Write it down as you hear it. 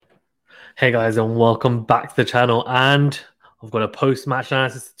Hey guys, and welcome back to the channel. And I've got a post-match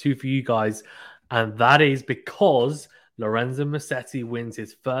analysis too for you guys, and that is because Lorenzo Musetti wins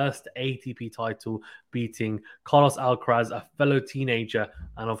his first ATP title, beating Carlos Alcaraz, a fellow teenager,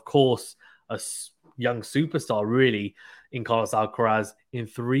 and of course a young superstar, really, in Carlos Alcaraz in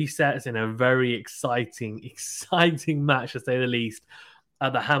 3 sets in a very exciting match to say the least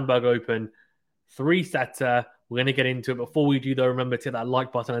at the Hamburg Open. 3-setter. We're going to get into it. Before we do, though, remember to hit that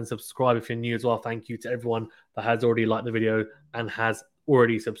like button and subscribe if you're new as well. Thank you to everyone that has already liked the video and has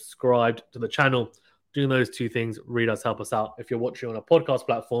already subscribed to the channel. Doing those two things really does help us out. If you're watching on a podcast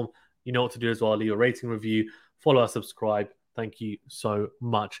platform, you know what to do as well. Leave a rating, review, follow us, subscribe. Thank you so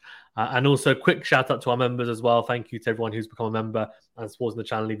much. And also, quick shout out to our members as well. Thank you to everyone who's become a member and supporting the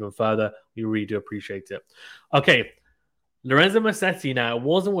channel even further. We really do appreciate it. Okay, Lorenzo Musetti now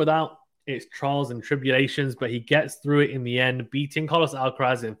wasn't without its trials and tribulations, but he gets through it in the end, beating Carlos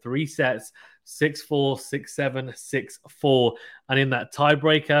Alcaraz in 3 sets, 6-4, 6-7, 6-4. And in that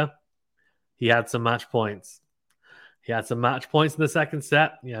tiebreaker, he had some match points. He had some match points in the second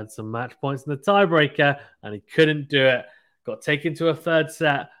set. He had some match points in the tiebreaker, and he couldn't do it. Got taken to a third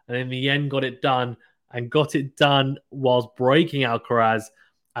set, and in the end got it done, and got it done whilst breaking Alcaraz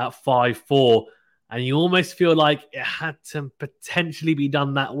at 5-4. And you almost feel like it had to potentially be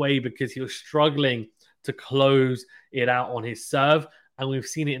done that way because he was struggling to close it out on his serve. And we've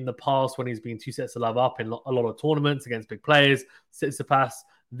seen it in the past when he's been 2-0 up in a lot of tournaments against big players. Tsitsipas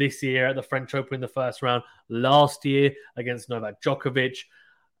this year at the French Open in the first round. Last year against Novak Djokovic.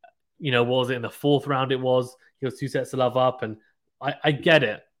 What was it in the fourth round? He was 2-0 up. And I get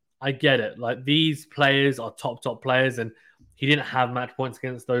it. I get it. Like, these players are top players. And he didn't have match points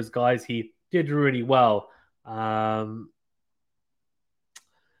against those guys. He did really well.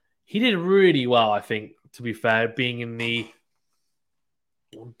 He did really well, I think, to be fair, being in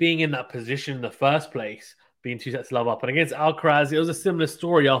that position in the first place, being 2-0 up. And against Alcaraz, it was a similar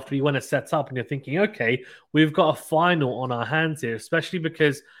story after he went a set up, and you're thinking, okay, we've got a final on our hands here, especially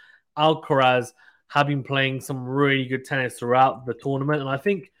because Alcaraz had been playing some really good tennis throughout the tournament. And I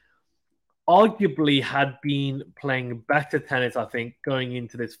think arguably had been playing better tennis, I think, going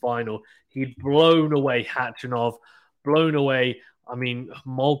into this final. He'd blown away Khachanov, blown away. I mean,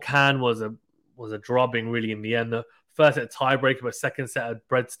 Molcan was a drubbing, really, in the end. The first set tiebreaker, but second set at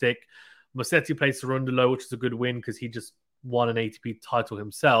breadstick. Musetti played Cerundolo, which is a good win because he just won an ATP title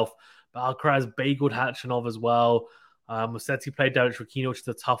himself. But Alcaraz bageled Khachanov as well. Musetti played Derek Rakino, which is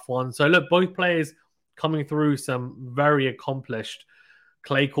a tough one. So, look, both players coming through some very accomplished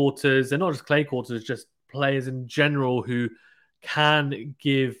clay quarters, and not just clay quarters, just players in general who can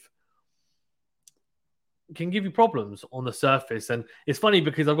give you problems on the surface. And it's funny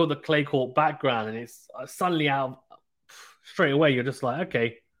because I've got the clay court background, and it's suddenly out straight away. You're just like,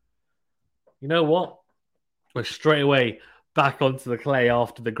 okay, you know what? We're straight away back onto the clay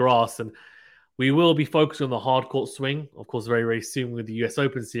after the grass, and we will be focusing on the hard court swing, of course, very, very soon with the US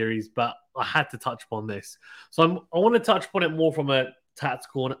Open series. But I had to touch upon this, so I want to touch upon it more from a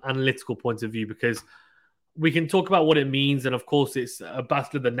tactical and analytical point of view, because we can talk about what it means, and of course it's a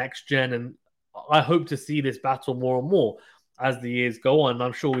battle of the next gen, and I hope to see this battle more and more as the years go on.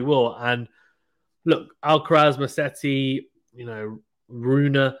 I'm sure we will. And look, Alcaraz, Musetti,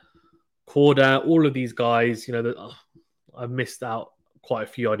 Rune, Korda, all of these guys, I've missed out quite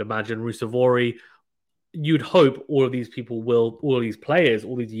a few, I'd imagine. Rusevori. You'd hope all of these players,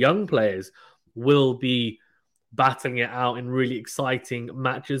 all these young players will be battling it out in really exciting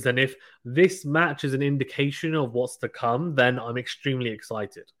matches. And if this match is an indication of what's to come, then I'm extremely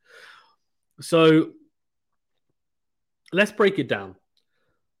excited. So let's break it down.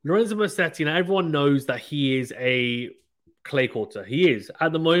 Lorenzo Musetti, now everyone knows that he is a clay courter. He is.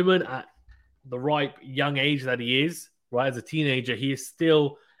 At the moment, at the ripe young age that he is, right, as a teenager, he is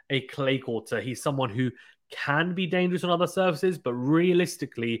still a clay courter. He's someone who can be dangerous on other surfaces, but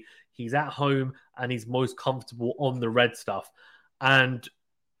realistically, he's at home and he's most comfortable on the red stuff. And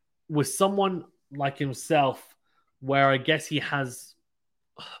with someone like himself, where I guess he has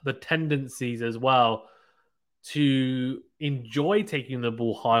the tendencies as well to enjoy taking the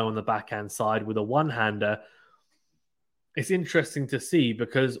ball high on the backhand side with a one-hander, it's interesting to see,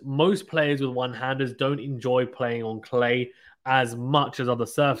 because most players with one-handers don't enjoy playing on clay as much as other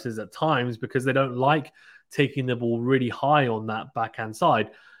surfaces at times, because they don't like taking the ball really high on that backhand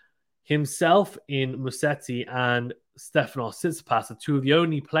side. Himself in Musetti and Stefanos Tsitsipas are two of the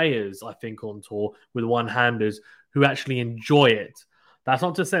only players, I think, on tour with one-handers who actually enjoy it. That's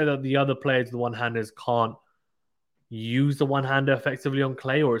not to say that the other players with one-handers can't use the one-hander effectively on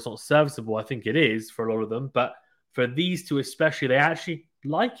clay, or it's not serviceable. I think it is for a lot of them. But for these two especially, they actually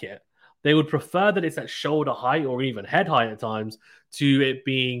like it. They would prefer that it's at shoulder height or even head height at times to it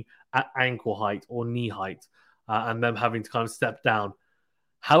being at ankle height or knee height, and them having to kind of step down.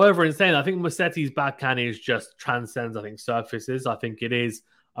 However, in saying that, I think Musetti's backhand is just transcends, I think, surfaces. I think it is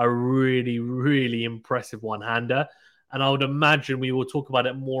a really, really impressive one-hander. And I would imagine we will talk about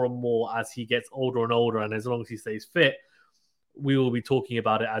it more and more as he gets older and older. And as long as he stays fit, we will be talking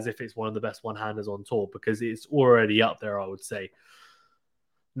about it as if it's one of the best one-handers on tour, because it's already up there, I would say.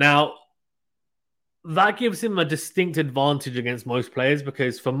 Now, that gives him a distinct advantage against most players,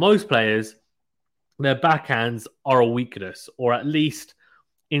 because for most players, their backhands are a weakness, or at least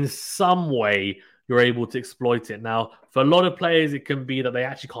in some way you're able to exploit it. Now, for a lot of players, it can be that they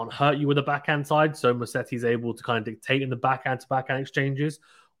actually can't hurt you with the backhand side, so Musetti's able to kind of dictate in the backhand to backhand exchanges,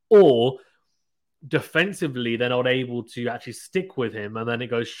 or defensively they're not able to actually stick with him, and then it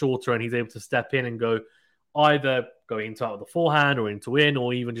goes shorter and he's able to step in and go either go into out with the forehand or into in,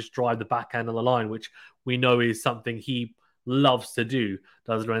 or even just drive the backhand on the line, which we know is something he loves to do,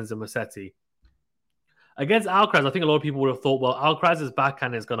 does Lorenzo Musetti. Against Alcaraz, I think a lot of people would have thought, well, Alcaraz's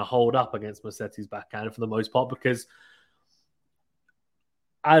backhand is going to hold up against Musetti's backhand for the most part, because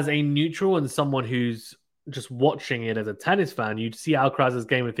as a neutral and someone who's just watching it as a tennis fan, you'd see Alcaraz's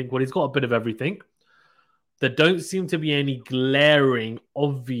game and think, well, he's got a bit of everything. There don't seem to be any glaring,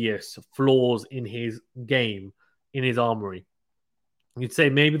 obvious flaws in his game, in his armory. You'd say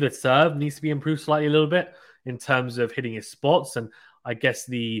maybe the serve needs to be improved slightly a little bit in terms of hitting his spots, and I guess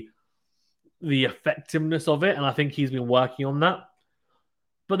the effectiveness of it, and I think he's been working on that.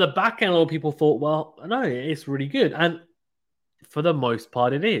 But the backhand, a lot of people thought, well, no, it's really good, and for the most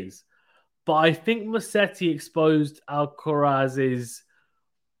part, it is. But I think Musetti exposed Alcaraz's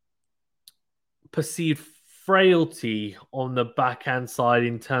perceived frailty on the backhand side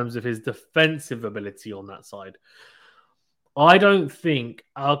in terms of his defensive ability on that side. I don't think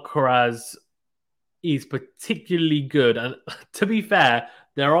Alcaraz is particularly good. And to be fair,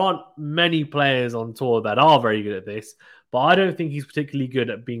 there aren't many players on tour that are very good at this, but I don't think he's particularly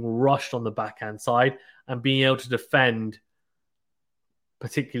good at being rushed on the backhand side and being able to defend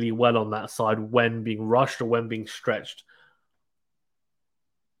particularly well on that side when being rushed or when being stretched.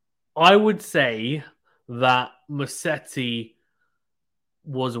 I would say that Musetti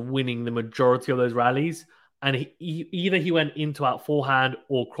was winning the majority of those rallies, and either he went into out forehand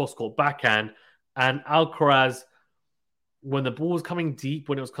or cross-court backhand, and Alcaraz, when the ball was coming deep,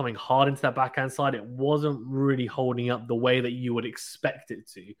 when it was coming hard into that backhand side, it wasn't really holding up the way that you would expect it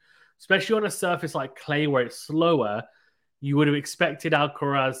to. Especially on a surface like clay where it's slower, you would have expected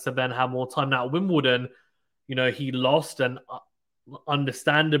Alcaraz to then have more time. Now, at Wimbledon, he lost, and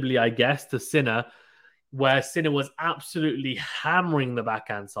understandably, I guess, to Sinner, where Sinner was absolutely hammering the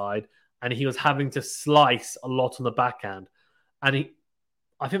backhand side, and he was having to slice a lot on the backhand. And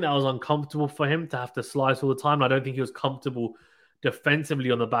I think that was uncomfortable for him to have to slice all the time. I don't think he was comfortable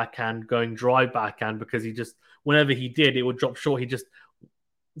defensively on the backhand, going drive backhand, because he just, whenever he did, it would drop short. He just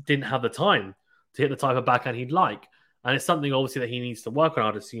didn't have the time to hit the type of backhand he'd like. And it's something, obviously, that he needs to work on,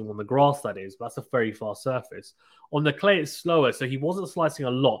 I'd assume, on the grass, that is. But that's a very fast surface. On the clay, it's slower, so he wasn't slicing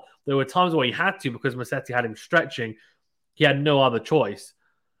a lot. There were times where he had to, because Musetti had him stretching. He had no other choice.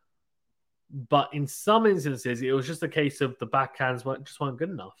 But in some instances, it was just a case of the backhands weren't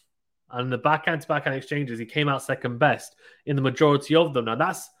good enough. And the backhand-to-backhand exchanges, he came out second best in the majority of them. Now,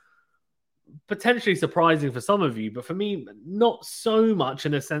 that's potentially surprising for some of you, but for me, not so much,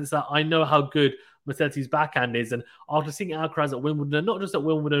 in the sense that I know how good Musetti's backhand is. And after seeing Alcaraz at Wimbledon, not just at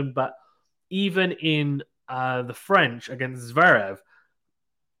Wimbledon, but even in the French against Zverev,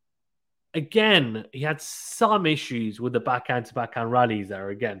 again, he had some issues with the backhand-to-backhand rallies there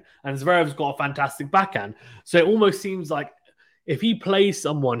again. And Zverev's got a fantastic backhand. So it almost seems like if he plays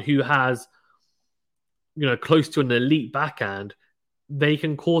someone who has, close to an elite backhand, they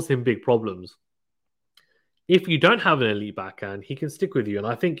can cause him big problems. If you don't have an elite backhand, he can stick with you. And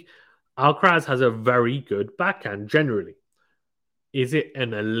I think Alcaraz has a very good backhand generally. Is it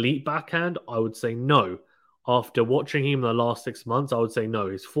an elite backhand? I would say no. After watching him in the last 6 months, I would say no.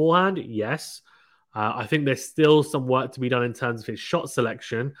 His forehand, yes. I think there's still some work to be done in terms of his shot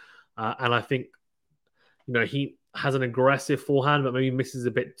selection. And I think, he has an aggressive forehand, but maybe misses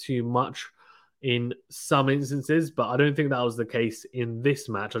a bit too much in some instances. But I don't think that was the case in this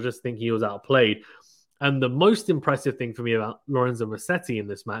match. I just think he was outplayed. And the most impressive thing for me about Lorenzo Musetti in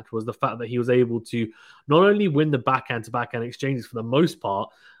this match was the fact that he was able to not only win the backhand-to-backhand exchanges for the most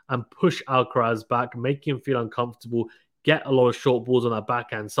part and push Alcaraz back, make him feel uncomfortable, get a lot of short balls on that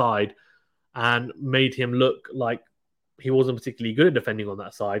backhand side, and made him look like he wasn't particularly good at defending on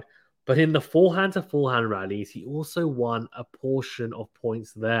that side. But in the forehand-to-forehand rallies, he also won a portion of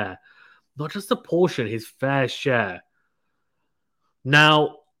points there. not just a portion, his fair share.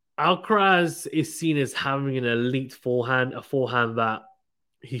 Now, Alcaraz is seen as having an elite forehand, a forehand that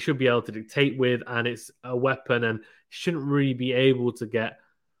he should be able to dictate with, and it's a weapon, and shouldn't really be able to get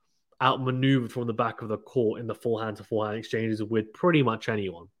outmaneuvered from the back of the court in the forehand to forehand exchanges with pretty much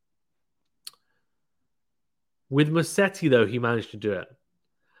anyone. With Musetti, though, he managed to do it.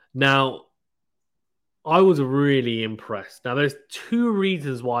 Now, I was really impressed. Now, there's two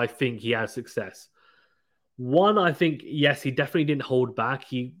reasons why I think he has success. One, I think, yes, he definitely didn't hold back.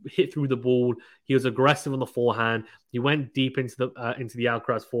 He hit through the ball. He was aggressive on the forehand. He went deep into the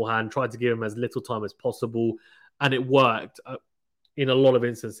Alcaraz forehand, tried to give him as little time as possible, and it worked in a lot of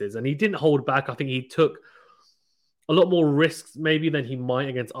instances. And he didn't hold back. I think he took a lot more risks maybe than he might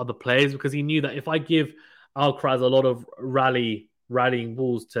against other players, because he knew that if I give Alcaraz a lot of rallying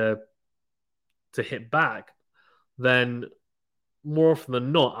balls to hit back, then more often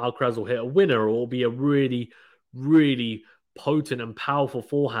than not, Alcaraz will hit a winner, or will be a really, really potent and powerful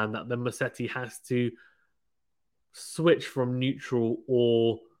forehand that then Musetti has to switch from neutral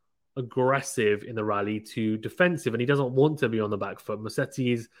or aggressive in the rally to defensive, and he doesn't want to be on the back foot.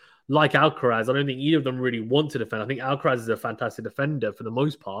 Musetti is like Alcaraz. I don't think either of them really want to defend. I think Alcaraz is a fantastic defender for the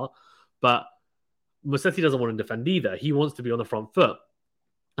most part, but Musetti doesn't want to defend either. He wants to be on the front foot.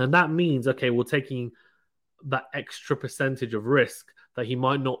 And that means, okay, we're taking that extra percentage of risk that he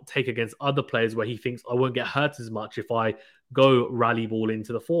might not take against other players, where he thinks I won't get hurt as much if I go rally ball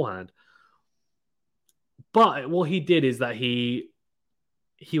into the forehand. But what he did is that he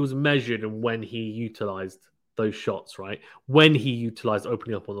was measured in when he utilized those shots, right? When he utilized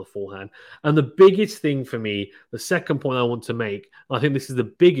opening up on the forehand. And the biggest thing for me, the second point I want to make, and I think this is the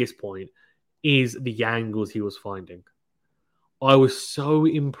biggest point, is the angles he was finding. I was so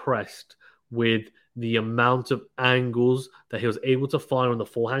impressed with the amount of angles that he was able to find on the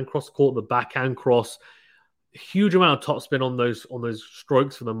forehand cross court, the backhand cross, huge amount of topspin on those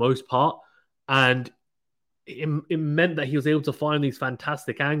strokes for the most part, and it meant that he was able to find these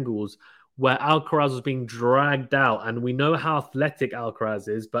fantastic angles where Alcaraz was being dragged out, and we know how athletic Alcaraz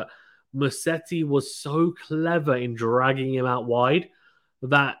is, but Musetti was so clever in dragging him out wide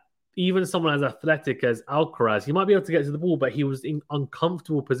that even someone as athletic as Alcaraz, he might be able to get to the ball, but he was in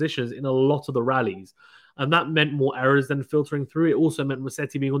uncomfortable positions in a lot of the rallies. And that meant more errors than filtering through. It also meant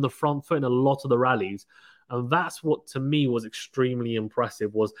Musetti being on the front foot in a lot of the rallies. And that's what, to me, was extremely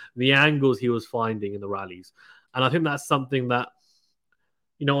impressive, was the angles he was finding in the rallies. And I think that's something that,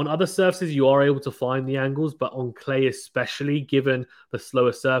 on other surfaces, you are able to find the angles, but on clay especially, given the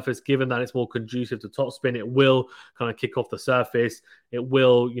slower surface, given that it's more conducive to topspin, it will kind of kick off the surface. It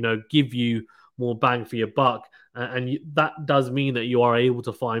will, give you more bang for your buck. And that does mean that you are able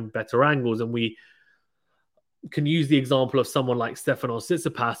to find better angles. And we can use the example of someone like Stefanos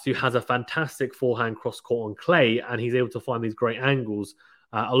Tsitsipas, who has a fantastic forehand cross-court on clay, and he's able to find these great angles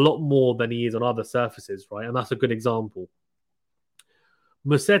a lot more than he is on other surfaces, right? And that's a good example.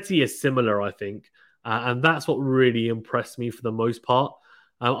 Musetti is similar, I think, and that's what really impressed me for the most part.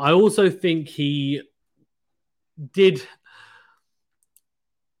 I also think he did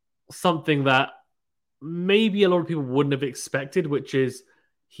something that maybe a lot of people wouldn't have expected, which is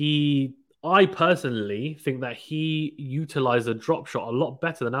I personally think that he utilized the drop shot a lot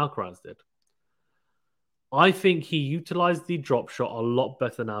better than Alcaraz did. I think he utilized the drop shot a lot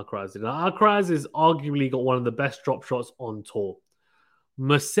better than Alcaraz did. Now, Alcaraz has arguably got one of the best drop shots on tour.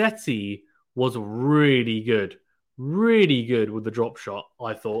 Musetti was really good with the drop shot,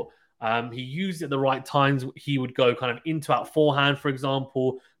 I thought. He used it at the right times. He would go kind of into out forehand, for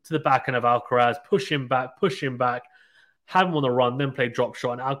example, to the backhand of Alcaraz, push him back, have him on the run, then play drop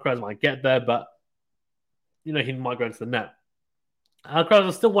shot, and Alcaraz might get there, but he might go into the net. Alcaraz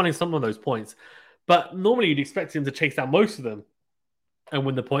was still winning some of those points, but normally you'd expect him to chase down most of them and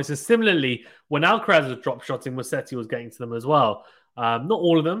win the points. And similarly, when Alcaraz was drop shotting, Musetti was getting to them as well. Not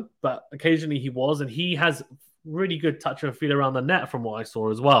all of them, but occasionally he was, and he has really good touch and feel around the net from what I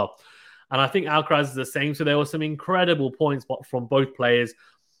saw as well. And I think Alcaraz is the same. So there were some incredible points from both players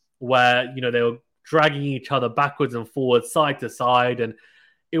where, they were dragging each other backwards and forwards, side to side. And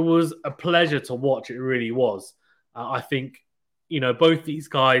it was a pleasure to watch. It really was. I think, both these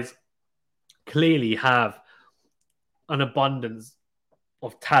guys clearly have an abundance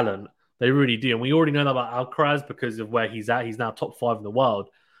of talent. They really do. And we already know that about Alcaraz because of where he's at. He's now top 5 in the world.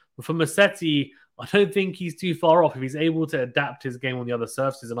 But for Musetti, I don't think he's too far off if he's able to adapt his game on the other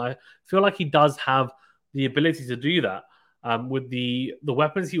surfaces. And I feel like he does have the ability to do that with the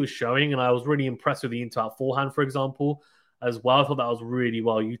weapons he was showing. And I was really impressed with the into-out forehand, for example, as well. I thought that was really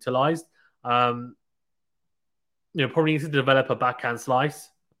well utilized. Probably needs to develop a backhand slice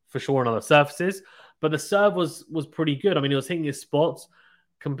for sure on other surfaces. But the serve was pretty good. I mean, he was hitting his spots,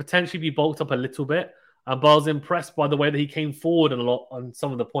 can potentially be bulked up a little bit. But I was impressed by the way that he came forward a lot on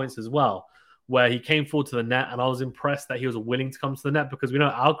some of the points as well, where he came forward to the net, and I was impressed that he was willing to come to the net, because we know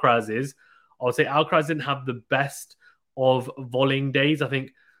Alcaraz is. I would say Alcaraz didn't have the best of volleying days. I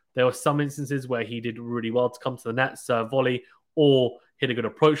think there were some instances where he did really well to come to the net, serve volley, or hit a good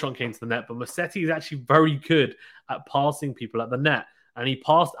approach shot and came to the net. But Musetti is actually very good at passing people at the net, and he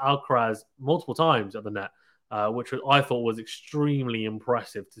passed Alcaraz multiple times at the net, which I thought was extremely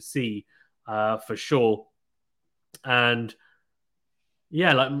impressive to see, for sure. And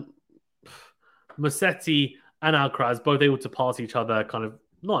yeah, like Musetti and Alcaraz both able to pass each other kind of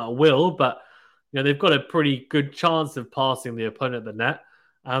not at will, but they've got a pretty good chance of passing the opponent at the net.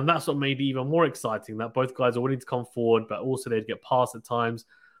 And that's what made it even more exciting, that both guys are willing to come forward, but also they'd get past at times.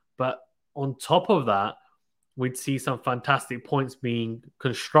 But on top of that, we'd see some fantastic points being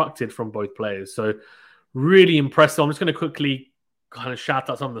constructed from both players. So really impressive. I'm just going to quickly kind of shout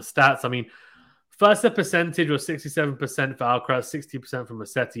out some of the stats. I mean, first set percentage was 67% for Alcaraz, 60% for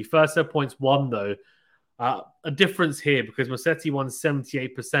Musetti. First set points won, though. A difference here, because Musetti won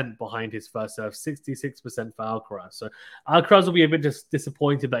 78% behind his first serve, 66% for Alcaraz. So Alcaraz will be a bit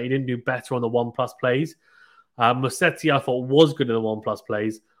disappointed that he didn't do better on the 1+ plays. Musetti, I thought, was good in the 1+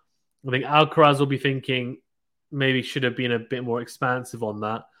 plays. I think Alcaraz will be thinking maybe should have been a bit more expansive on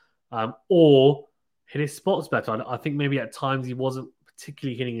that, or hit his spots better. I think maybe at times he wasn't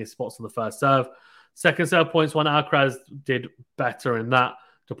particularly hitting his spots on the first serve. Second serve points won. Alcaraz did better in that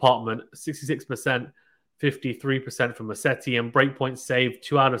department, 66%. 53% for Musetti, and breakpoint saved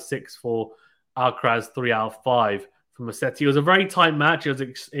 2 out of 6 for Alcaraz, 3 out of 5 for Musetti. It was a very tight match. It was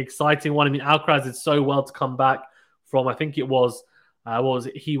an exciting one. I mean, Alcaraz did so well to come back from, I think it was,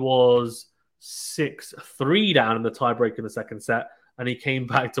 he was 6-3 down in the tiebreaker in the second set, and he came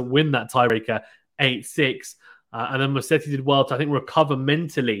back to win that tiebreaker 8-6. And then Musetti did well to, I think, recover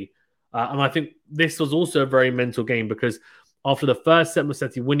mentally. And I think this was also a very mental game, because after the first set,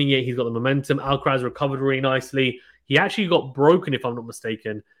 Musetti winning it, he's got the momentum. Alcaraz recovered really nicely. He actually got broken, if I'm not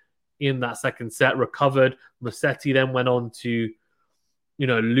mistaken, in that second set, recovered. Musetti then went on to,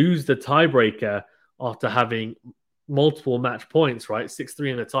 lose the tiebreaker after having multiple match points, right? 6-3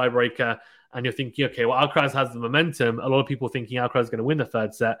 in the tiebreaker. And you're thinking, okay, well, Alcaraz has the momentum. A lot of people thinking Alcaraz is going to win the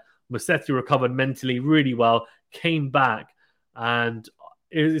third set. Musetti recovered mentally really well, came back, and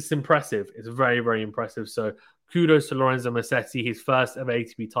it's impressive. It's very, very impressive. So kudos to Lorenzo Musetti, his first ever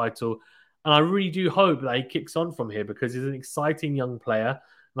ATP title. And I really do hope that he kicks on from here, because he's an exciting young player.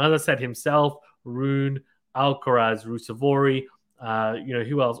 And as I said, himself, Rune, Alcaraz, Ruusuvuori,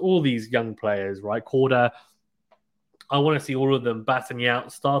 who else? All these young players, right? Korda. I want to see all of them batting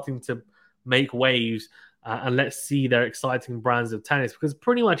out, starting to make waves, and let's see their exciting brands of tennis. Because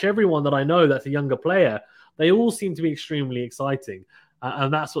pretty much everyone that I know that's a younger player, they all seem to be extremely exciting.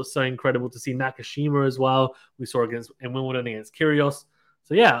 And that's what's so incredible to see. Nakashima as well. We saw in Wimbledon against Kyrgios.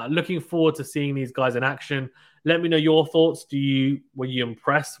 So yeah, looking forward to seeing these guys in action. Let me know your thoughts. Were you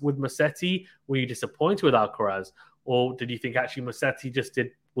impressed with Musetti? Were you disappointed with Alcaraz? Or did you think actually Musetti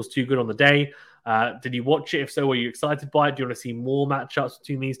was too good on the day? Did you watch it? If so, were you excited by it? Do you want to see more matchups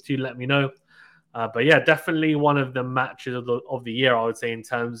between these two? Let me know. But yeah, definitely one of the matches of the year, I would say, in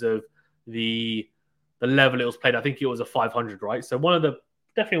terms of the level it was played. I think it was a 500, right? So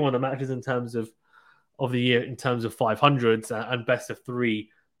definitely one of the matches in terms of the year, in terms of 500s and best of 3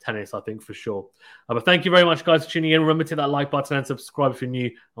 tennis, I think, for sure. But thank you very much, guys, for tuning in. Remember to hit that like button and subscribe if you're new.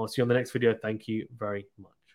 I'll see you on the next video. Thank you very much.